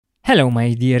Hello,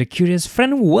 my dear curious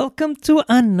friend. Welcome to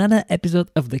another episode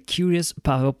of the Curious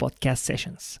Pavel podcast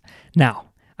sessions. Now,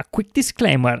 a quick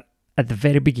disclaimer at the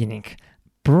very beginning.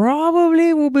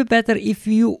 Probably will be better if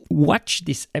you watch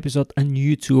this episode on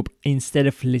YouTube instead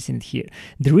of listening here.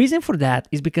 The reason for that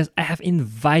is because I have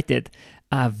invited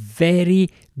a very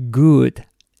good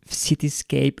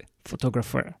cityscape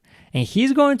photographer, and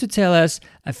he's going to tell us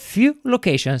a few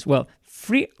locations,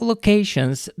 three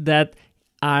locations that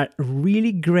are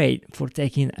really great for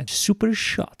taking a super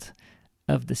shot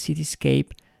of the cityscape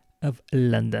of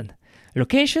London.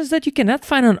 Locations that you cannot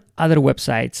find on other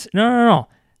websites. No.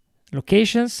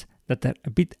 Locations that are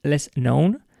a bit less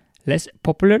known, less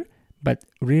popular, but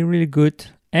really, really good.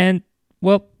 And,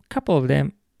 a couple of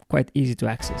them quite easy to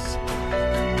access.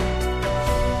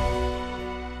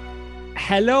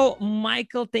 Hello,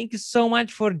 Michael. Thank you so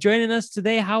much for joining us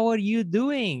today. How are you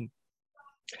doing?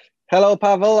 Hello,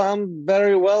 Pavel. I'm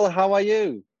very well. How are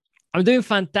you? I'm doing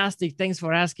fantastic. Thanks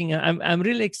for asking. I'm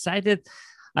really excited.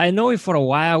 I know you for a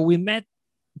while. We met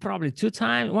probably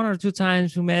one or two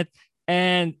times we met,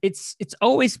 and it's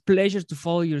always pleasure to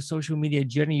follow your social media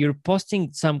journey. You're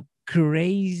posting some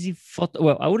crazy photo.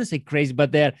 Well, I wouldn't say crazy,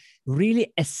 but they're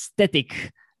really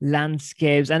aesthetic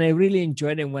landscapes, and I really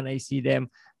enjoy them when I see them.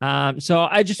 So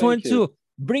I just wanted to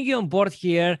bring you on board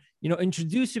here,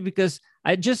 introduce you, because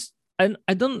I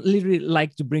don't literally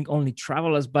like to bring only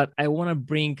travelers, but I want to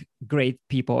bring great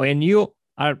people. And you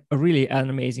are really an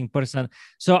amazing person.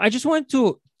 So I just want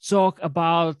to talk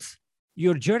about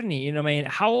your journey.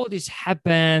 How all this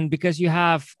happened, because you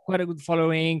have quite a good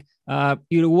following.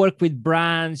 You work with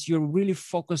brands. You're really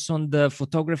focused on the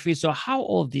photography. So how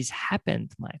all this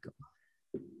happened, Michael?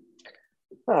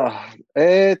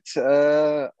 It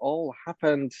all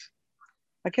happened,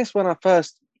 I guess, when I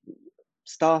first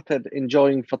started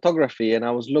enjoying photography, and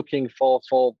I was looking for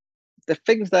the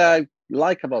things that I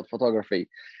like about photography.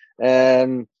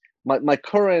 My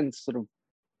current sort of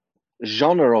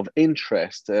genre of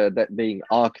interest, that being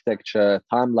architecture,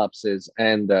 time lapses,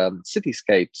 and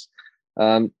cityscapes.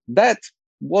 That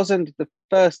wasn't the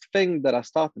first thing that I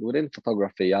started within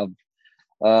photography.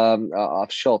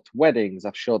 I've shot weddings,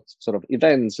 I've shot sort of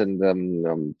events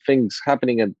and things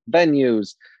happening at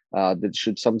venues. Did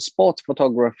shoot some sport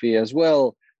photography as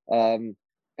well, and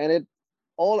it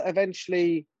all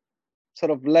eventually sort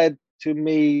of led to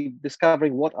me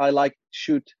discovering what I like to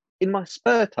shoot in my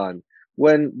spare time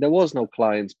when there was no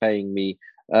clients paying me,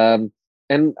 and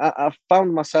I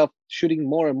found myself shooting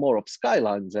more and more of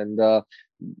skylines and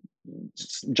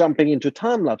jumping into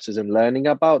time lapses and learning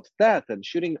about that and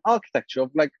shooting architecture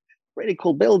of like really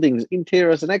cool buildings,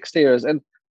 interiors and exteriors, and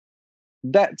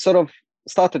that sort of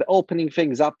started opening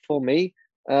things up for me.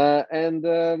 And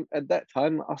at that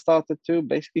time, I started to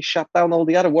basically shut down all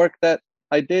the other work that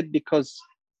I did because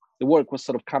the work was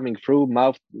sort of coming through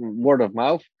word of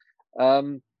mouth.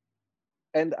 And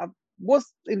I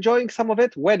was enjoying some of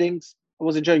it. Weddings, I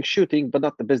was enjoying shooting, but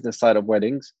not the business side of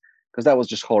weddings, because that was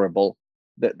just horrible.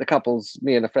 The couples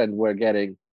me and a friend were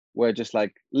getting were just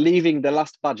like leaving the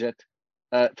last budget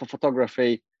for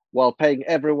photography while paying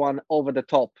everyone over the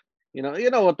top. You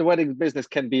know what the wedding business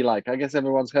can be like. I guess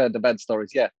everyone's heard the bad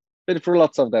stories. Yeah, been through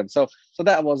lots of them. So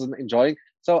that I wasn't enjoying.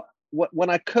 So when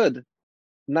I could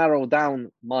narrow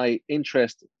down my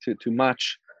interest to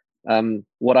match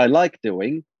what I like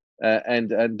doing, and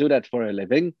do that for a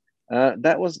living,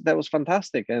 that was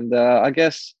fantastic. And I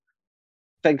guess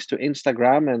thanks to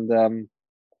Instagram and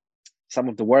some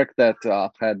of the work that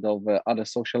I've had over other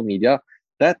social media,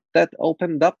 that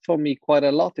opened up for me quite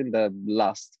a lot in the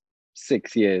last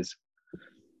 6 years.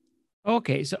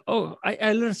 Okay, so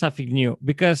I learned something new,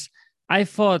 because I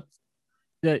thought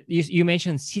that you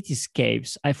mentioned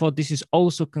cityscapes. I thought this is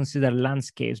also considered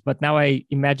landscapes, but now I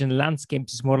imagine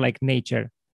landscapes is more like nature.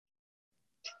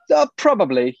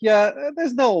 Probably, yeah.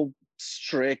 There's no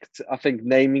strict, I think,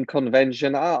 naming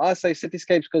convention. I say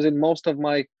cityscapes because in most of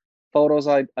my photos,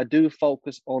 I do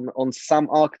focus on some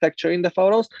architecture in the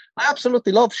photos. I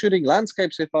absolutely love shooting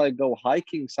landscapes if I go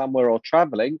hiking somewhere or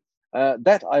traveling.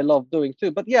 That I love doing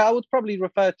too. But yeah, I would probably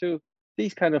refer to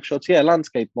these kind of shots. Yeah,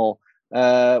 landscape more.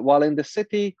 While in the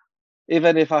city,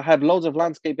 even if I have loads of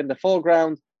landscape in the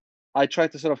foreground, I try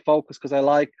to sort of focus because I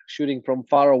like shooting from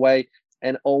far away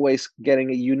and always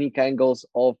getting unique angles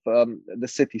of the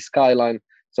city skyline.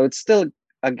 So it's still,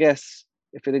 I guess,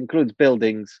 if it includes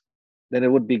buildings, then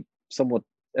it would be somewhat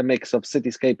a mix of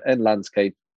cityscape and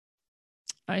landscape.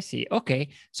 I see. Okay.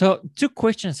 So two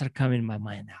questions are coming in my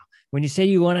mind now. When you say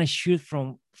you want to shoot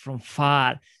from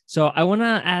far, so I want to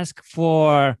ask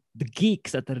for the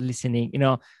geeks that are listening,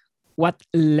 what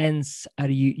lens are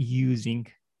you using?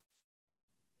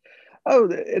 Oh,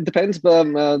 it depends. But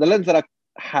the lens that I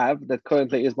have that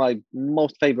currently is my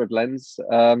most favorite lens.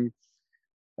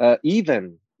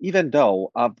 Even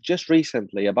though I've just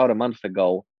recently, about a month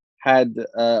ago, had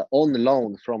on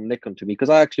loan from Nikon to me because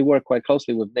I actually work quite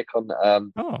closely with Nikon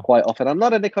Oh, quite often. I'm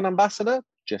not a Nikon ambassador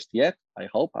just yet. I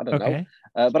hope. I don't know, okay.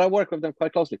 but I work with them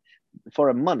quite closely. For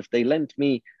a month, they lent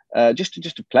me just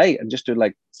to play and just to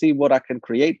like see what I can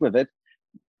create with it.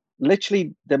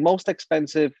 Literally, the most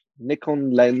expensive Nikon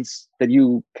lens that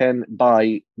you can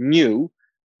buy new,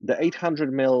 the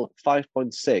 800 mm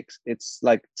 5.6. It's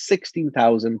like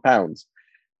 £16,000,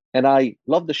 and I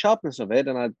love the sharpness of it,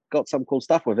 and I got some cool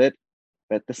stuff with it.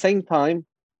 But at the same time,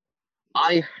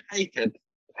 I hated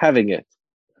having it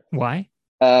Why?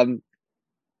 um,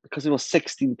 because it was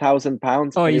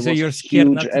 £16,000 Oh, and it so was you're scared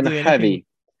huge not to and do anything? heavy.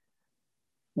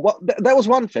 That was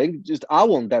one thing. Just I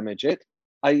won't damage it.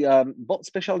 I bought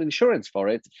special insurance for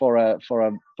it for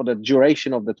the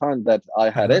duration of the time that I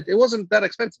had Uh-huh. it. It wasn't that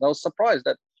expensive. I was surprised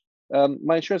that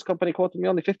my insurance company quoted me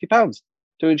only £50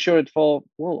 to insure it for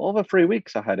over 3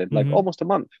 weeks. I had it like Hmm. almost a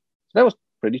month. So that was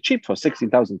pretty cheap for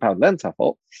 £16,000 lens. I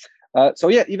thought. So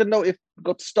yeah, even though if it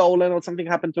got stolen or something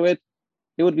happened to it,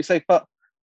 it would be safe. But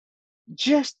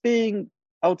just being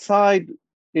outside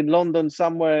in London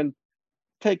somewhere and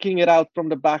taking it out from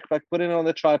the backpack, putting it on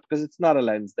the tripod because it's not a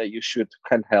lens that you should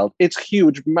handheld. It's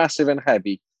huge, massive, and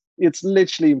heavy. It's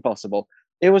literally impossible.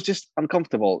 It was just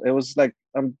uncomfortable. It was like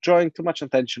I'm drawing too much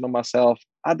attention on myself.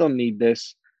 I don't need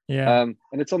this, Yeah.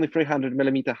 and it's only 300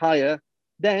 mm higher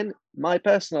than my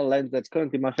personal lens. That's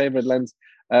currently my favorite lens,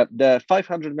 the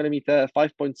 500 mm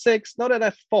 5.6, not an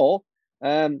f4,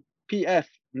 PF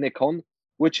Nikon,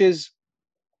 which is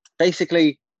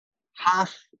basically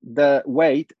half the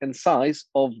weight and size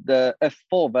of the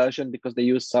f4 version because they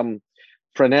use some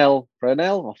Fresnel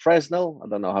or Fresnel. I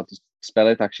don't know how to spell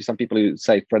it. Actually, some people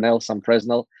say Fresnel, some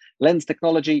Fresnel lens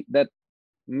technology that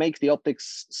makes the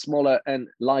optics smaller and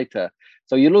lighter.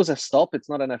 So you lose a stop. It's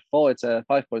not an f4, it's a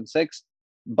 5.6.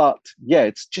 But yeah,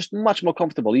 it's just much more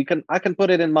comfortable. I can put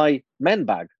it in my men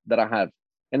bag that I have,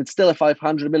 and it's still a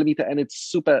 500 mm, and it's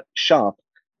super sharp.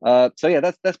 So yeah,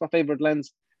 that's my favorite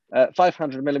lens.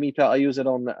 500 mm. I use it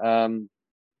on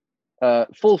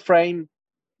full frame.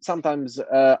 Sometimes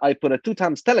I put a 2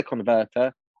 times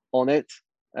teleconverter on it,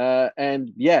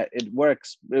 and yeah, it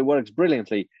works. It works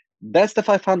brilliantly. That's the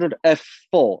 500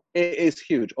 f4. It is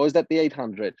huge. Or is that the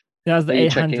 800 That's the that you're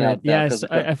checking 800. out now? Yes, Because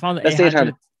I found the that's the 800.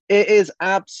 800. It is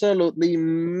absolutely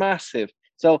massive.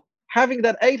 So having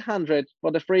that 800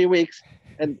 for the 3 weeks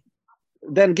and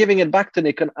then giving it back to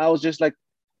Nikon, I was just like,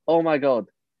 oh my god,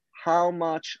 how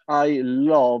much I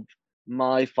love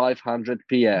my 500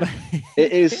 PF. But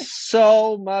It is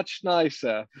so much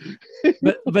nicer.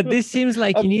 but this seems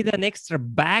like you um, need an extra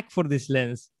back for this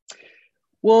lens.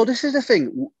 well, this is the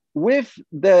thing with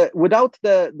without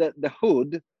the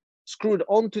hood screwed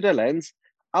onto the lens.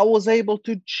 I was able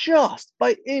to just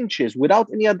by inches, without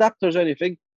any adapters or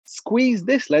anything, squeeze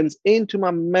this lens into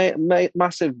my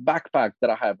massive backpack that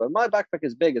I have. And my backpack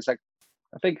is big. It's like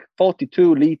I think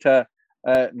 42 liter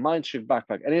Mindshift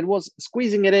backpack, and it was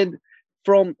squeezing it in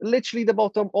from literally the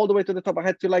bottom all the way to the top. I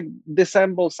had to like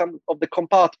disassemble some of the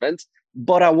compartments,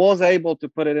 but I was able to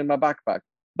put it in my backpack.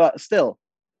 But still,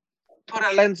 put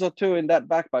a lens or two in that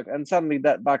backpack, and suddenly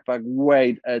that backpack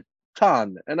weighed a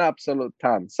ton, an absolute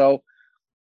ton. So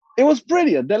it was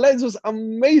brilliant. The lens was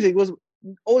amazing. It was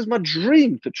always my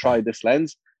dream to try this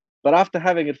lens. But after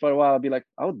having it for a while, I'd be like,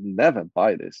 I would never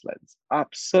buy this lens.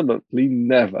 Absolutely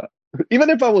never. Even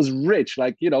if I was rich,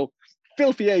 like,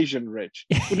 filthy Asian rich,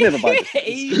 would never buy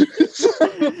this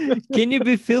lens. Can you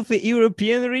be filthy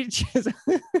European rich?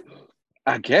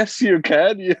 I guess you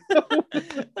can.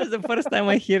 That's the first time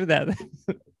I hear that.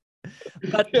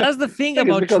 But Yeah. that's the I thing think it's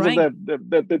about because of trying.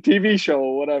 the TV show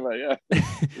or whatever. Yeah.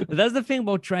 That's the thing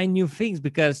about trying new things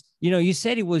because you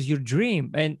said it was your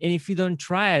dream, and if you don't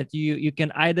try it, you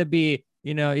can either be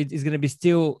it's gonna be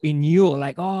still in you,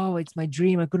 like, oh, it's my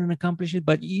dream, I couldn't accomplish it,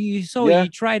 but you Yeah.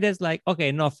 tried as like,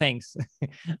 okay, no thanks.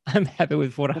 I'm happy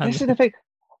with But this is 400. the thing.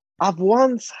 I've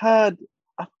once had,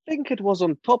 I think it was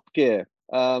on Top Gear.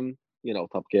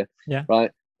 Top Gear, Yeah.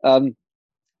 right? Um,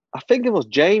 I think it was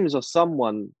James or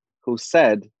someone who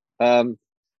said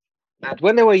that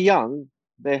when they were young,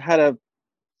 they had a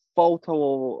photo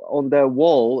on their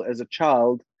wall as a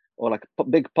child, or like a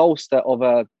big poster of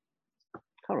a, I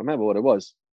can't remember what it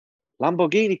was,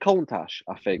 Lamborghini Countach,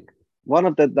 I think. One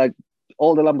of the, like,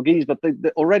 all the Lamborghinis, but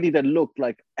already they looked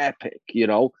like epic,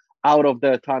 out of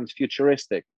their times,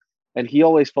 futuristic. And he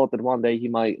always thought that one day he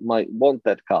might want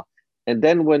that car. And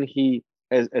then when he,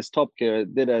 as Top Gear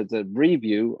did as a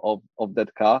review of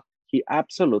that car, he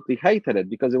absolutely hated it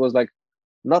because it was like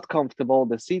not comfortable.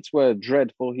 The seats were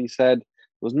dreadful. He said there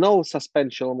was no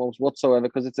suspension almost whatsoever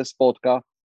because it's a sport car.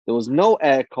 There was no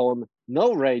aircon,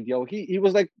 no radio. He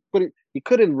was like, he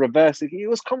couldn't reverse it. He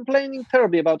was complaining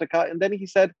terribly about the car. And then he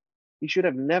said he should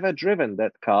have never driven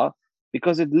that car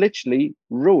because it literally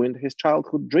ruined his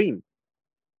childhood dream.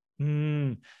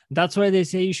 That's why they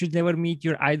say you should never meet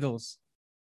your idols.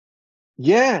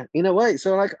 Yeah, in a way.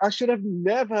 So like I should have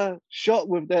never shot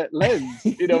with that lens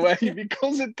in a way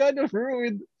because it kind of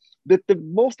ruined the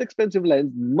most expensive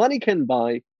lens money can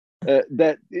buy.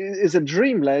 That is a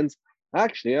dream lens.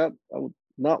 Actually, I would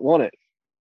not want it.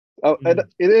 And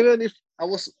even if I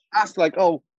was asked like,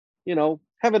 oh,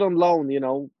 have it on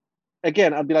loan,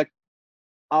 again, I'd be like,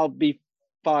 I'll be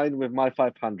fine with my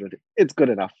 500. It's good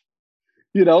enough.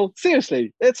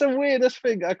 Seriously, it's the weirdest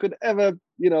thing I could ever,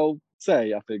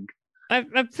 say, I think.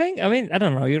 I think, I mean, I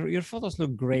don't know. Your photos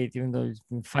look great, even though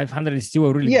 500 is still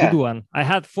a really Yeah. good one. I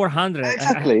had 400.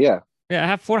 Exactly, yeah. Yeah, I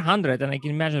have 400, and I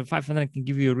can imagine 500 can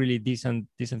give you a really decent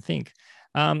thing.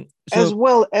 As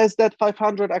well as that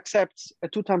 500 accepts a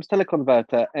 2x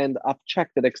teleconverter, and I've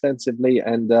checked it extensively,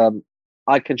 and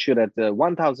I can shoot at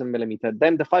 1000 millimeter.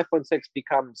 Then the 5.6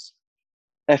 becomes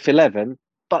f11,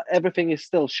 but everything is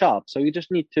still sharp. So you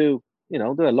just need to,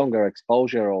 do a longer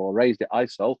exposure or raise the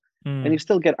ISO, and you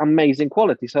still get amazing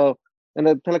quality. So, and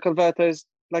the teleconverter is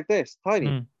like this,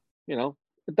 tiny.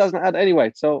 It doesn't add any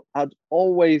weight. So I'd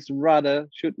always rather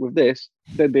shoot with this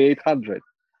than the 800.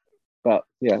 But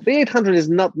yeah, the 800 is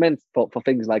not meant for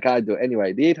things like I do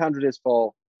anyway. The 800 is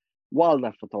for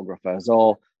wildlife photographers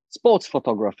or sports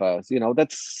photographers,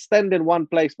 that stand in one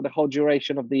place for the whole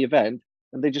duration of the event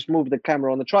and they just move the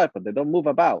camera on the tripod. They don't move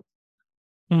about.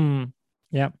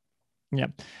 Yeah.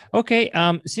 Okay.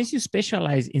 Since you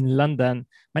specialize in London,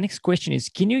 my next question is,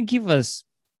 can you give us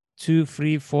 2,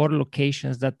 3, 4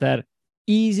 locations that are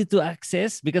easy to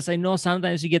access? Because I know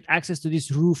sometimes you get access to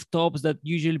these rooftops that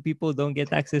usually people don't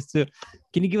get access to.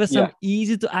 Can you give us some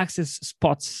easy to access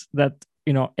spots that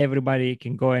everybody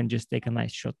can go and just take a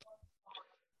nice shot?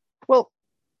 Well,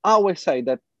 I always say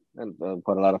that, and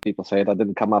quite a lot of people say it, I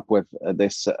didn't come up with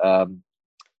this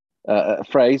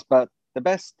phrase, but the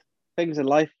best things in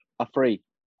life are free,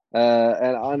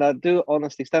 and I do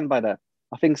honestly stand by that.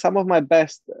 I think some of my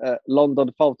best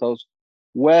London photos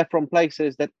were from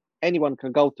places that anyone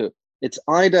can go to. It's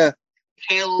either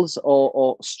hills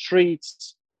or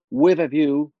streets with a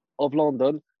view of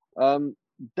London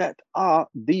that are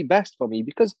the best for me,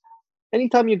 because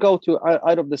anytime you go to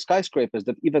out of the skyscrapers,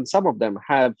 that even some of them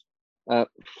have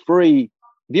free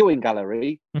viewing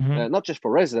gallery, not just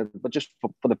for residents, but just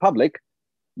for the public,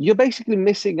 you're basically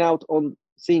missing out on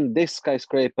seeing this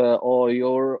skyscraper, or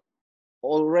you're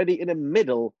already in the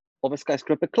middle of a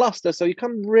skyscraper cluster. So you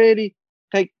can't really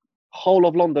take whole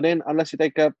of London in unless you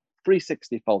take a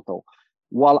 360 photo.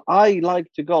 While I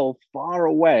like to go far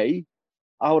away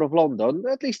out of London,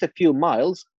 at least a few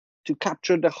miles, to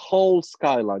capture the whole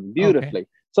skyline beautifully. Okay.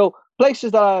 So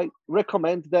places that I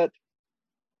recommend that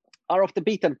are off the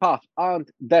beaten path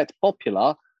aren't that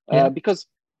popular, because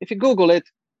if you Google it,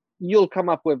 you'll come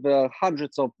up with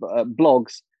hundreds of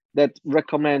blogs that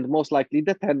recommend most likely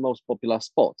the 10 most popular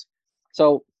spots.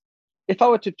 So if I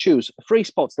were to choose 3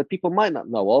 spots that people might not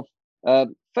know of,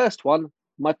 first one,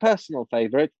 my personal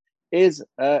favorite, is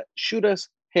Shooters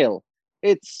Hill.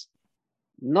 It's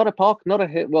not a park, not a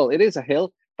hill. Well, it is a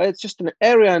hill, but it's just an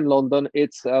area in London.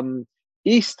 It's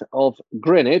east of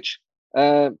Greenwich,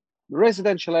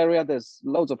 residential area. There's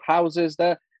loads of houses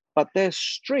there, but there's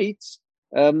streets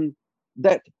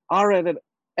that are at an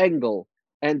angle.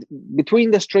 And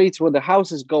between the streets where the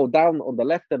houses go down on the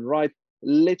left and right,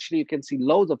 literally you can see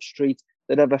loads of streets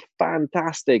that have a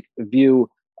fantastic view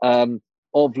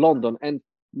of London. And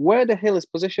where the hill is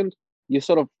positioned, you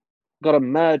sort of got a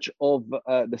merge of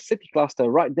the city cluster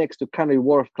right next to Canary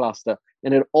Wharf cluster,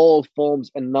 and it all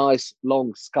forms a nice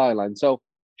long skyline. So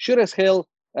Shooters Hill,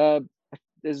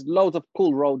 there's loads of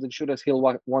cool roads in Shooters Hill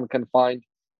one can find,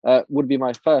 would be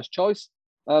my first choice.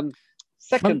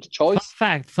 Second choice.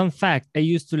 Fun fact, I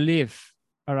used to live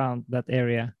around that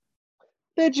area.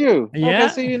 Did you? Yeah.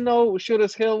 Okay, so you know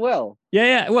Shooters Hill well.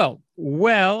 Yeah.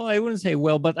 Well, I wouldn't say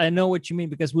well, but I know what you mean,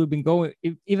 because we've been going,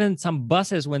 even some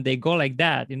buses, when they go like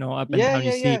that, up and down,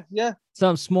 you see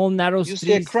some small narrow streets. You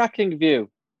see a cracking view.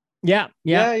 Yeah.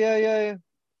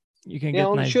 You can get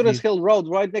on nice Shooters Hill Road,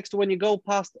 right next to when you go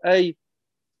past a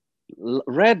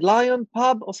Red Lion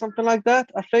pub or something like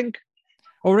that, I think.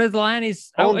 Oh, Red Lion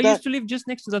is... I used to live just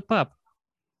next to that pub.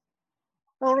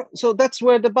 Oh, so that's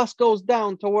where the bus goes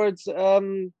down towards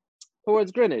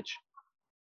Greenwich.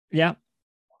 Yeah.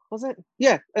 Was it?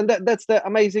 Yeah, and that's the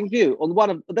amazing view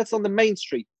on that's on the main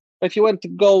street. If you want to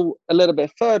go a little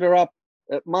bit further up,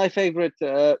 my favorite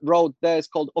road there is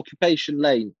called Occupation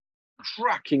Lane.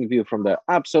 Cracking view from there,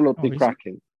 absolutely Oh, is it?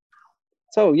 cracking.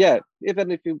 So yeah, even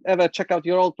if you ever check out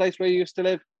your old place where you used to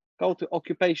live, go to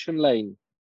Occupation Lane,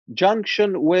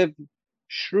 junction with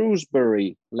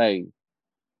Shrewsbury Lane.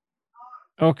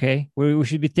 Okay, we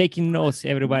should be taking notes,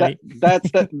 everybody. That's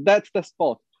the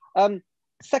spot.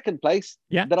 Second place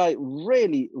Yeah. that I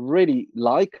really really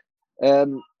like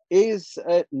is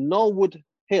Norwood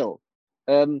Hill.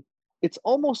 It's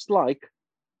almost like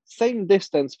same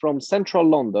distance from central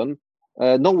London,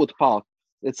 Norwood Park.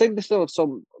 The same distance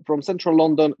from central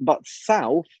London, but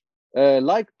south,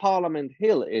 like Parliament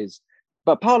Hill is.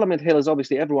 But Parliament Hill is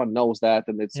obviously everyone knows that,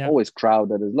 and it's Yeah. always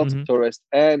crowded. There's lots of tourists,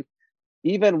 and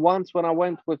even once when I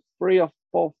went with 3 or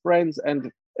 4 friends,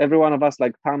 and every one of us,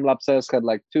 like time lapsers, had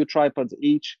like 2 tripods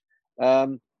each,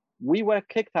 we were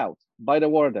kicked out by the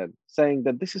warden, saying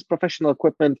that this is professional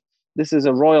equipment. This is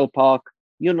a royal park.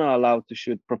 You're not allowed to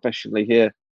shoot professionally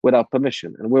here without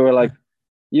permission. And we were like,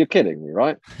 "You're kidding me,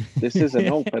 right? This is an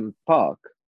open park."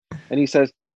 And he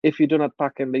says, "If you do not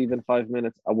pack and leave in 5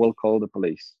 minutes, I will call the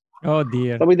police." Oh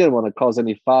dear. So we didn't want to cause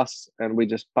any fuss, and we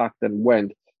just packed and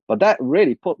went. But that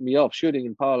really put me off shooting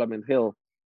in Parliament Hill.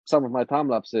 Some of my time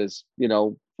lapses,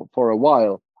 for a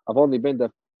while. I've only been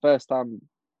the first time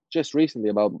just recently,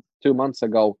 about 2 months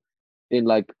ago, in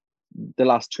like the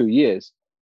last 2 years.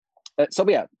 So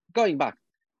yeah, going back,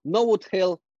 Norwood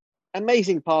Hill,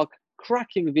 amazing park,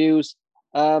 cracking views,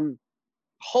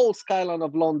 whole skyline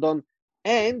of London,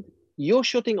 and you're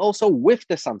shooting also with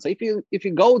the sun. So if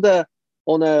you go there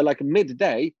on a like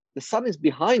midday, the sun is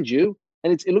behind you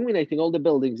and it's illuminating all the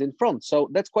buildings in front. So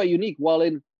that's quite unique. While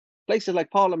in places like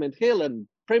Parliament Hill and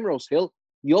Primrose Hill,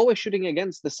 you're always shooting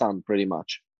against the sun pretty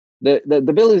much.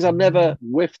 The buildings are never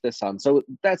with the sun. So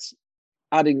that's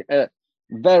adding a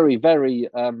very, very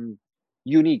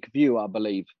unique view, I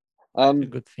believe. A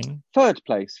good thing. Third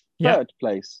place. Yeah.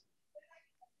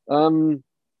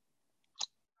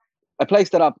 A place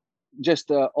that I've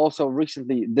just also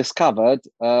recently discovered.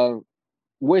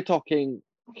 We're talking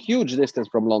huge distance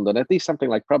from London, at least something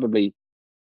like probably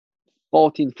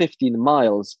 14, 15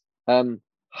 miles.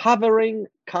 Havering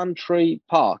Country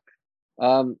Park.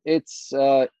 It's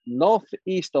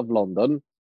northeast of London,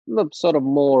 sort of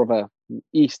more of a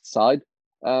east side,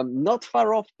 not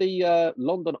far off the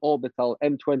London Orbital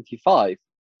M25.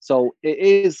 So it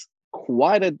is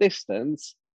quite a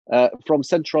distance from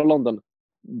central London,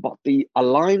 but the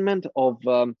alignment of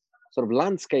sort of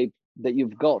landscape that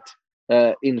you've got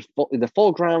in the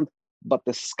foreground, but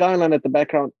the skyline at the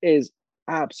background is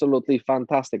absolutely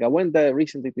fantastic. I went there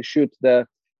recently to shoot the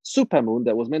supermoon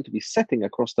that was meant to be setting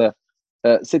across the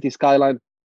city skyline,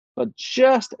 but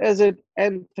just as it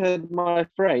entered my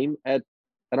frame and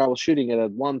I was shooting it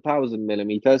at 1000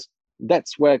 millimeters,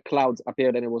 that's where clouds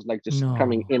appeared, and it was like just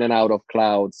coming in and out of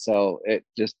clouds. So it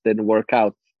just didn't work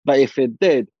out. But if it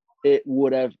did, it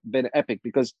would have been epic,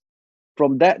 because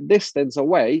from that distance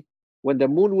away, when the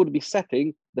moon would be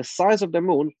setting, the size of the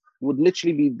moon would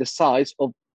literally be the size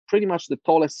of pretty much the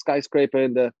tallest skyscraper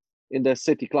in the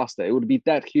city cluster. It would be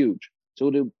that huge. So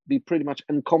it would be pretty much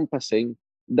encompassing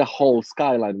the whole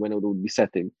skyline when it would be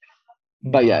setting.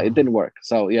 But yeah, it didn't work.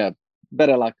 So yeah,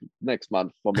 better luck next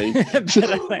month for me.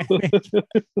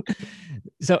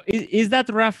 So is that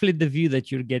roughly the view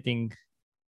that you're getting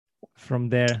from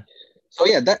there? So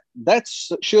yeah,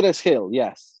 that's Shooter's Hill.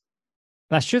 Yes.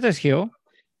 That's Shooter's Hill.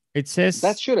 It says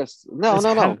that's Shooter's.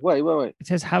 No. Wait. It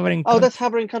says Havering. Oh, that's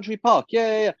Havering Country Park.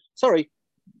 Yeah. Sorry.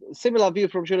 Similar view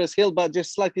from Shooter's Hill, but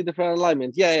just slightly different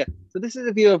alignment. Yeah. So this is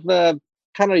a view of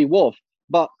Canary Wharf,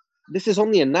 but this is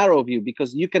only a narrow view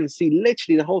because you can see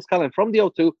literally the whole skyline from the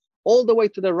O2 all the way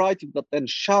to the right. You've got then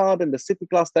Shard and the city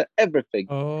cluster, everything.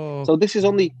 Oh. So this is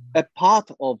only a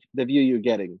part of the view you're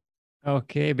getting.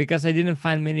 Okay, because I didn't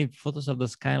find many photos of the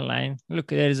skyline. Look,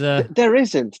 there's a. There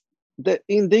isn't.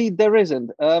 Indeed, there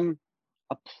isn't.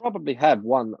 I probably have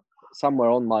one somewhere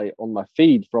on my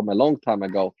feed from a long time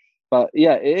ago. But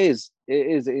yeah, it is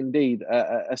indeed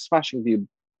a smashing view.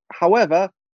 However,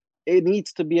 it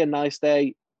needs to be a nice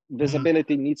day.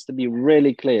 Visibility needs to be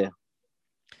really clear.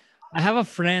 I have a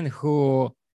friend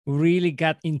who really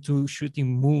got into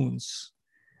shooting moons.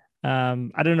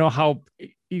 I don't know how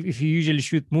if you usually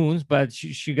shoot moons, but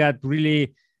she got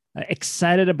really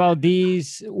excited about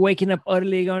this, waking up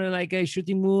early, going like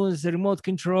shooting moons, the remote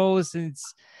controls, and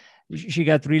she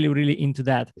got really, really into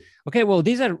that. Okay, well,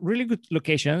 these are really good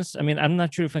locations. I mean, I'm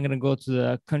not sure if I'm going to go to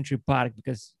the country park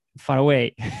because far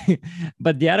away,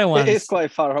 but the other ones... It is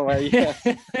quite far away, yeah.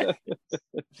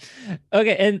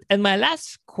 Okay, and my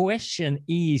last question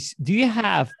is: do you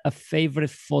have a favorite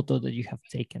photo that you have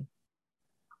taken?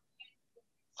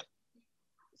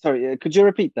 Sorry, could you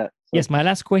repeat that? Sorry. Yes, my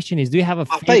last question is: do you have a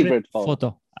My favorite favorite photo.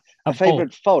 photo A of all?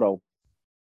 favorite photo.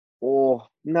 Oh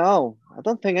no, I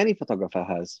don't think any photographer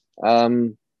has.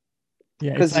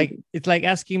 Yeah, Because it's like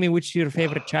asking me which your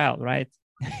favorite child, right?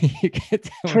 You can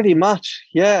tell pretty me. much,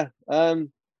 yeah.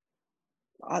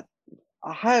 I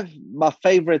I have my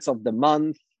favorites of the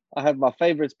month. I have my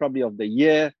favorites probably of the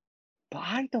year, but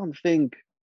I don't think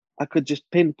I could just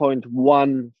pinpoint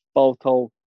one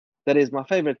photo that is my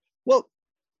favorite. Well,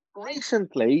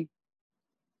 recently,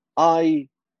 I,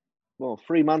 well,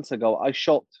 3 months ago, I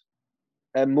shot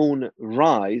a moon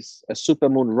rise, a super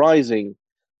moon rising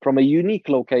from a unique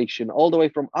location all the way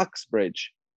from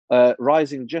Uxbridge,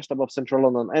 rising just above central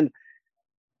London. And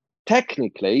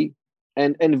technically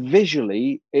and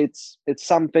visually, it's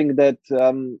something that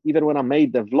even when I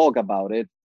made the vlog about it,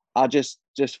 I just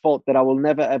thought that I will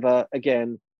never ever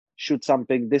again shoot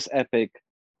something this epic,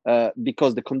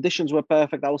 because the conditions were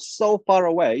perfect. I was so far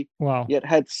away, Wow. yet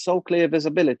had so clear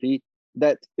visibility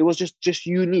that it was just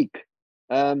unique.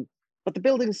 But the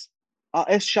buildings are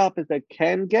as sharp as they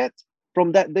can get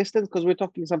from that distance, because we're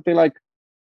talking something like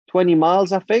 20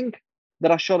 miles, I think,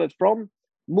 that I shot it from.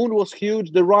 Moon was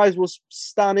huge. The rise was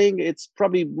stunning. It's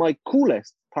probably my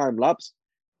coolest time lapse.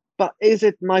 But is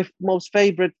it my most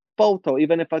favorite photo,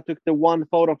 even if I took the one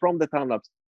photo from the time lapse?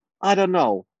 I don't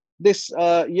know. This,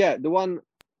 yeah, the one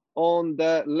on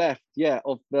the left, yeah,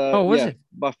 of the, Oh, was yeah, it?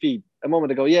 my feed a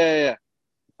moment ago. Yeah, yeah,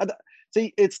 yeah.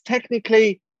 See, it's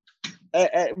technically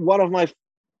one of my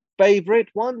favorite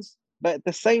ones, but at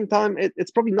the same time,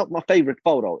 it's probably not my favorite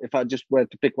photo if I just were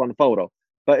to pick one photo.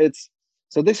 But it's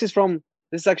so this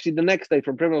is actually the next day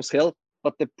from Primrose Hill,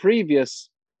 but the previous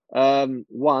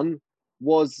one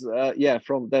was yeah,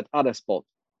 from that other spot.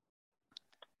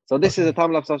 So this is a Okay.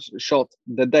 time lapse I shot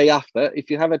the day after. If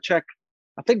you have a check,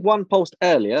 I think one post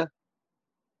earlier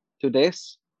to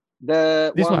this,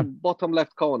 the This one. one bottom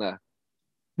left corner.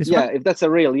 This Yeah, one? if that's a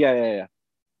real, yeah, yeah, yeah.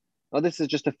 Oh, this is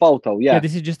just a photo, Yeah, yeah.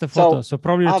 this is just a photo. So So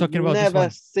probably you're I've talking about this never one.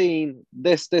 seen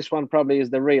this. This one probably is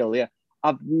the real, yeah.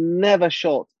 I've never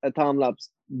shot a time lapse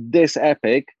this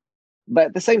epic, but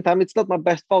at the same time, it's not my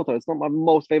best photo. It's not my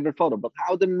most favorite photo. But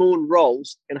how the moon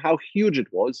rose and how huge it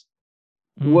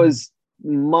Mm, was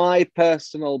my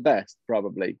personal best,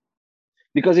 probably.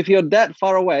 Because if you're that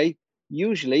far away,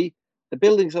 usually the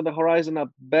buildings on the horizon are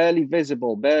barely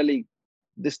visible, barely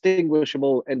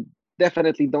distinguishable, and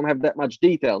definitely don't have that much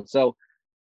detail. So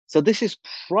this is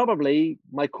probably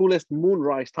my coolest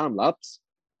moonrise time lapse,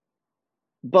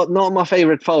 but not my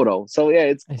favorite photo. So yeah,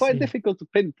 it's I quite see. difficult to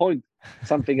pinpoint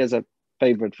something as a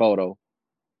favorite photo.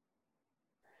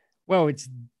 Well, it's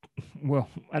well,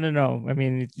 I don't know. I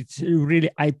mean, it's really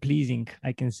eye pleasing.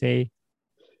 I can say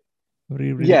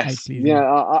really, really eye Yes, yeah,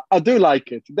 pleasing. I do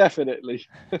like it, definitely.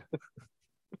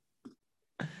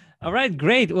 All right,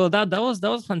 great. Well, that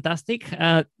was fantastic.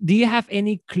 Do you have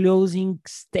any closing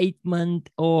statement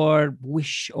or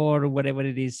wish or whatever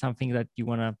it is, something that you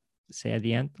want to say at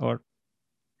the end, or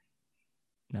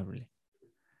not really?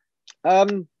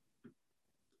 Um,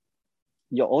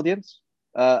 your audience,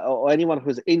 or anyone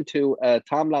who's into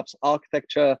time lapse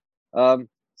architecture, um,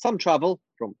 some travel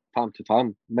from time to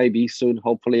time, maybe soon,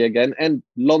 hopefully again, and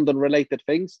London related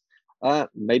things.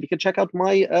 Maybe you can check out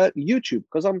my YouTube,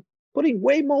 because I'm putting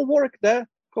way more work there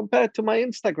compared to my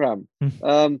Instagram.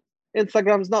 Um,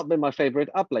 Instagram's not been my favorite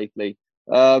app lately,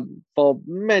 for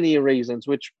many reasons,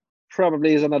 which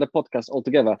probably is another podcast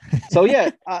altogether. So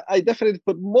yeah, I definitely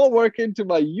put more work into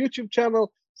my YouTube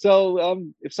channel. So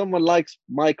if someone likes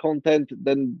my content,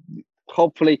 then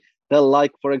hopefully they'll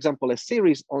like, for example, a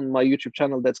series on my YouTube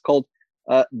channel that's called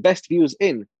Best Views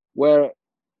In, where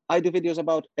I do videos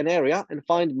about an area and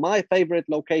find my favorite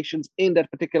locations in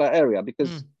that particular area, because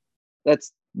Mm,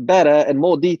 that's better and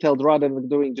more detailed rather than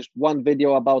doing just one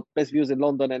video about best views in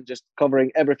London and just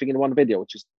covering everything in one video,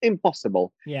 which is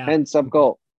impossible. yeah. Hence, I've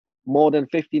got more than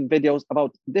 15 videos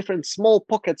about different small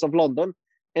pockets of London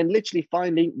and literally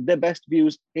finding the best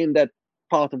views in that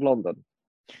part of London.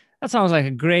 That sounds like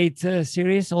a great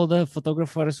series. All the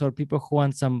photographers or people who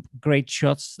want some great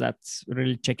shots, that's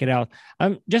really check it out.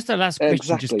 Just a last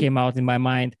question just Exactly. came out in my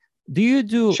mind. Do you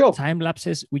do Sure, time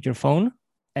lapses with your phone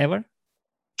ever?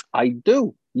 I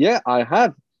do. Yeah, I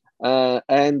have.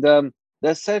 And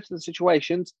there's certain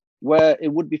situations where it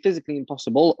would be physically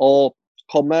impossible or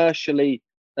commercially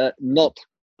not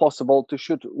possible to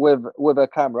shoot with a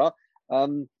camera.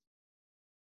 Um,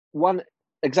 One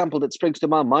example that springs to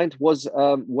my mind was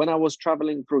when I was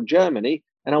traveling through Germany,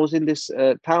 and I was in this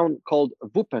town called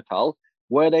Wuppertal,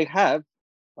 where they have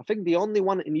I think the only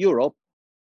one in Europe,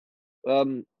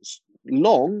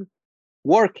 long,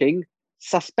 working,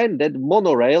 suspended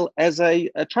monorail as a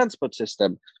transport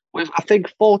system with, I think,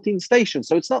 14 stations.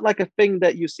 So it's not like a thing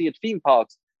that you see at theme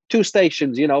parks, 2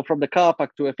 stations, from the car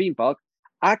park to a theme park.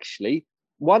 Actually,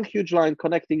 one huge line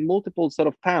connecting multiple sort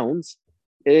of towns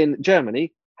in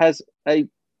Germany has a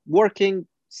working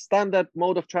standard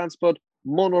mode of transport,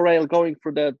 monorail going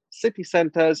through the city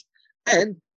centers.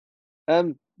 And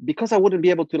because I wouldn't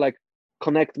be able to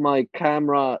connect my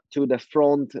camera to the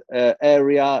front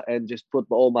area and just put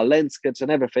all my lens kits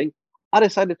and everything, I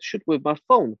decided to shoot with my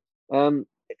phone.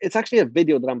 It's actually a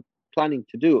video that I'm planning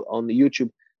to do on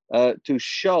YouTube to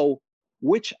show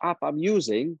which app I'm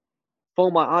using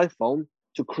for my iPhone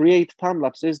to create time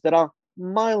lapses that are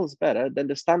miles better than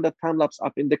the standard time lapse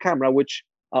app in the camera, which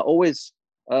I always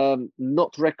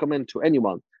not recommend to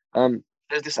anyone.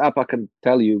 There's this app I can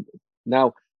tell you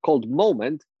now called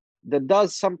Moment that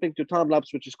does something to time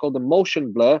lapse, which is called the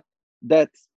motion blur, that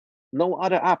no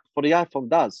other app for the iPhone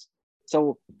does.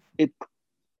 So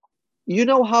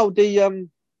how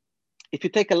if you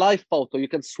take a live photo, you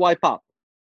can swipe up.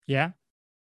 Yeah.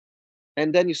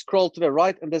 And then you scroll to the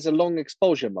right and there's a long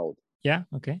exposure mode. Yeah.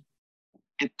 Okay.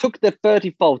 It took the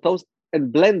 30 photos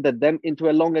and blended them into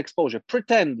a long exposure,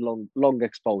 pretend long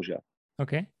exposure.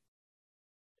 Okay.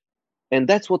 And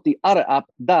that's what the other app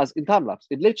does in time lapse.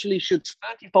 It literally shoots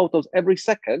 30 photos every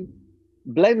second,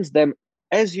 blends them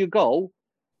as you go,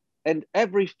 and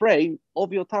every frame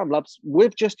of your time lapse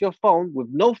with just your phone, with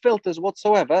no filters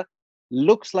whatsoever,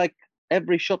 looks like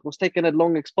every shot was taken at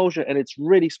long exposure, and it's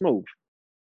really smooth.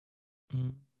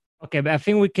 Okay, but I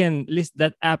think we can list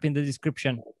that app in the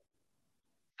description.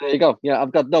 There you go. Yeah,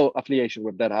 I've got no affiliation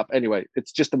with that app. Anyway,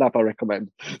 it's just an app I recommend.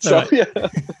 Yeah.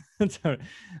 Sorry.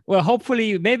 Well,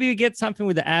 hopefully, maybe we get something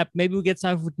with the app. Maybe we get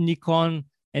something with Nikon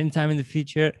anytime in the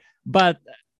future. But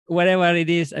whatever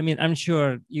it is, I mean, I'm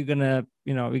sure you're gonna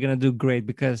do great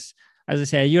because, as I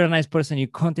say, you're a nice person. Your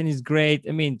content is great.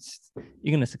 I mean,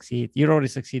 you're gonna succeed. You're already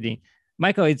succeeding,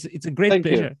 Michael. It's a great Thank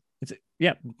pleasure.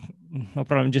 You. No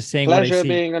problem. I'm just saying pleasure what I see.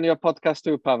 being on your podcast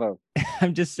too, Pavel.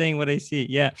 I'm just saying what I see.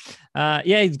 Yeah.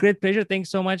 It's great pleasure.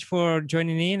 Thanks so much for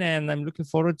joining in. And I'm looking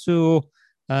forward to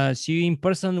see you in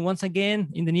person once again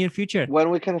in the near future.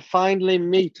 When we can finally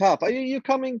meet up. Are you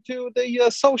coming to the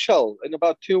social in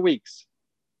about 2 weeks?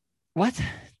 What?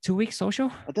 2 weeks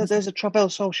social? There's a travel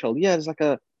social. Yeah, there's like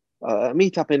a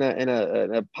meetup in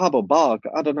a pub or bar.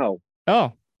 I don't know.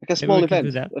 Oh. Like a small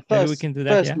event. Maybe we can do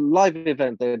that. First live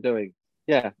event they're doing.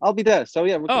 Yeah, I'll be there. So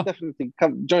yeah, we can definitely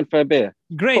come join for a beer.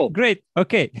 Great, cool. Great.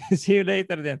 Okay, see you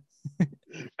later then.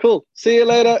 Cool. See you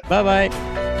later. Bye-bye.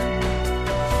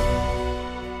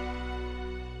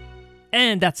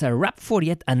 And that's a wrap for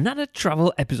yet another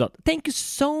travel episode. Thank you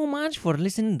so much for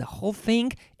listening to the whole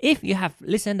thing. If you have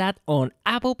listened that on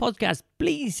Apple Podcasts,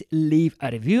 please leave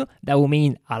a review. That will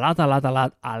mean a lot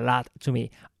to me.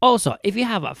 Also, if you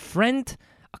have a friend,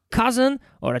 a cousin,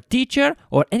 or a teacher,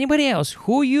 or anybody else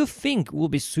who you think will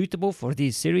be suitable for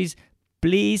this series,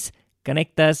 please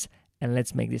connect us and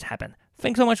let's make this happen.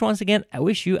 Thanks so much once again. I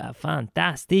wish you a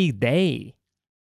fantastic day.